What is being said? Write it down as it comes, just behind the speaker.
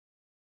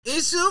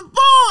It's your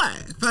boy,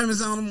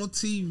 Famous Animal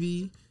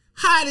TV,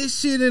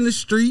 hottest shit in the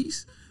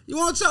streets. You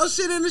want your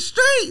shit in the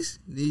streets?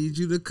 Need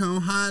you to come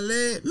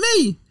holler at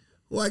me,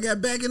 who I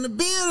got back in the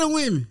building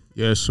with me.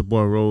 Yeah, it's your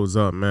boy Rose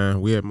Up,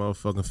 man. We at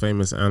motherfucking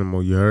Famous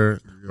Animal, you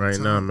heard? Right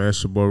now, man,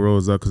 it's your boy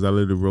Rose Up, because I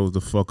literally rose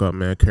the fuck up,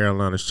 man.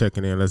 Carolina's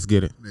checking in. Let's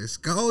get it. Let's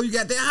go. You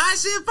got that hot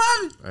shit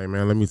for me? Hey,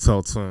 man, let me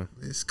talk to him.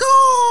 Let's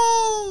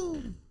go.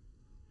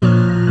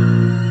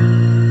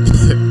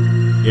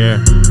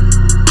 Yeah.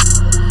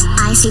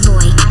 Icy boy.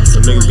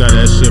 Some niggas got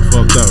that shit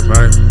fucked up,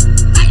 right?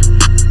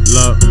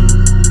 Look.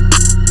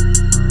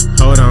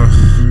 Hold on.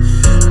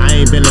 I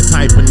ain't been the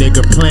type of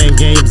nigga playing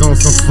games on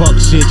some fuck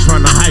shit,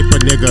 trying to hype a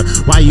nigga.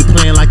 Why you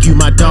playing like you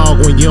my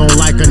dog when you don't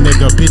like a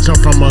nigga? Bitch, I'm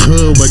from a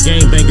hood where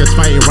gangbangers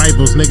fighting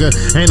rivals, nigga.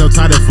 Ain't no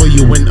title for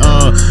you when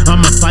I'm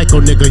a psycho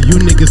nigga. You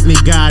niggas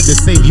need God to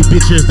save you,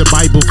 bitch. Here's the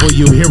Bible for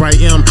you. Here I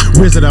am,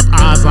 Wizard of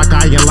Oz, like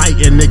I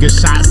enlighten nigga.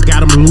 Shots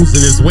got him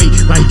losing his weight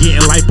like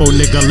getting lipo,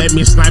 nigga. Let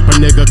me snipe a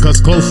nigga, cause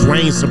close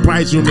range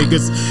surprise you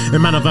niggas.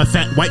 Amount of a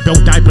fat white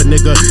belt diaper,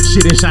 nigga.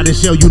 Shit and shot and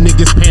shell, you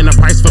niggas paying the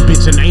price for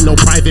bitchin'. Ain't no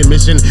private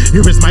mission.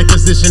 Here is my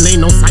position,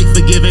 ain't no sight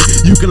forgiving.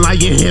 You can lie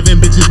in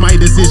heaven, bitch, it's my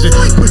decision.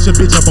 Put your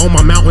bitch up on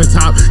my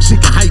mountaintop, she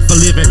can hype for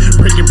living.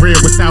 Breaking bread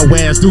with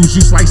Southwest dudes,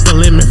 you slice the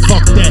lemon.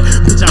 Fuck that,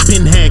 bitch, I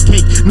been had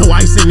cake, no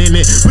icing in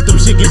it. Put them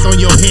chickens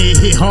on your head,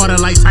 hit harder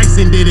like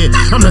Tyson did it.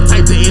 I'm the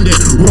type to end it.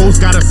 Rose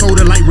got a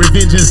soda like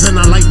Revengeance, and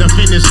I like the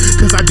finish,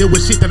 cause I deal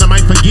with shit that I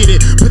might forget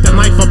it. Put the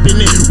knife up in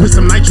it, with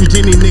some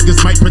nitrogen. These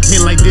niggas might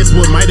pretend like this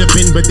what might have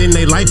been, but then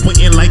they life went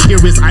in like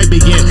here is I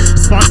begin.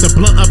 Spark the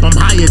blunt up, I'm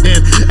higher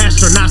than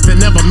astronauts that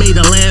never made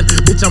a land.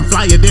 Bitch, I'm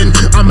flyer than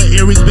I'm an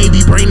Aries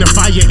baby, brain the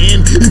fire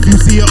in. If you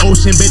see an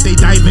ocean, bet they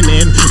diving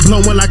in.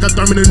 Blowing like a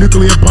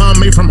thermonuclear bomb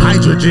made from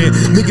hydrogen.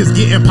 Niggas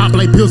getting popped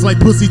like pills like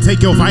pussy,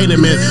 take your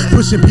vitamin.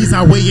 Pushing peace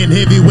out weighing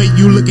heavyweight,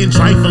 you looking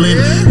trifling.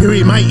 Here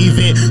ain't my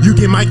event, you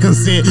get my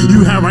consent.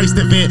 You have rights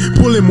to vent,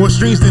 pulling more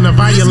strings than a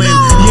violin.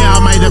 Yeah, I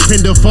might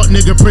offend a fuck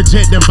nigga,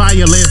 project the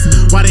violence.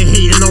 Why they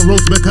hating on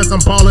Rose? Because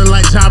I'm ballin'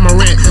 like John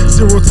Morant.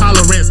 Zero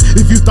tolerance,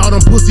 if you thought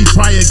I'm pussy,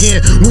 try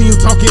again. When you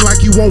talking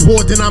like you want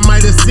war, then I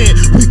might have sent.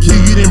 We kill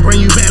you, then bring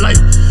you back like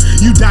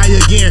you die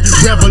again.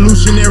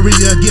 Revolutionary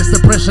against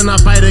oppression, I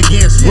fight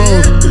against.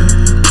 Rose,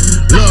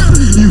 look,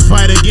 you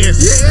fight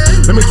against.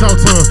 Let me talk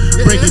to him,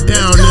 break it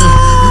down.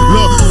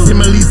 Look,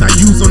 similes I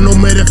use on no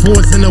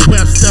metaphors in the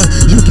Webster.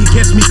 You can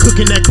catch me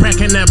cooking that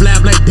crack and that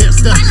blab like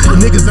Dexter.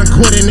 Niggas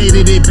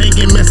uncoordinated, they bang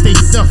and mess they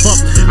self up.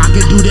 I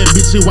can do that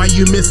bitch while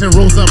you missing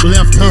Rose Up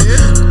left, huh?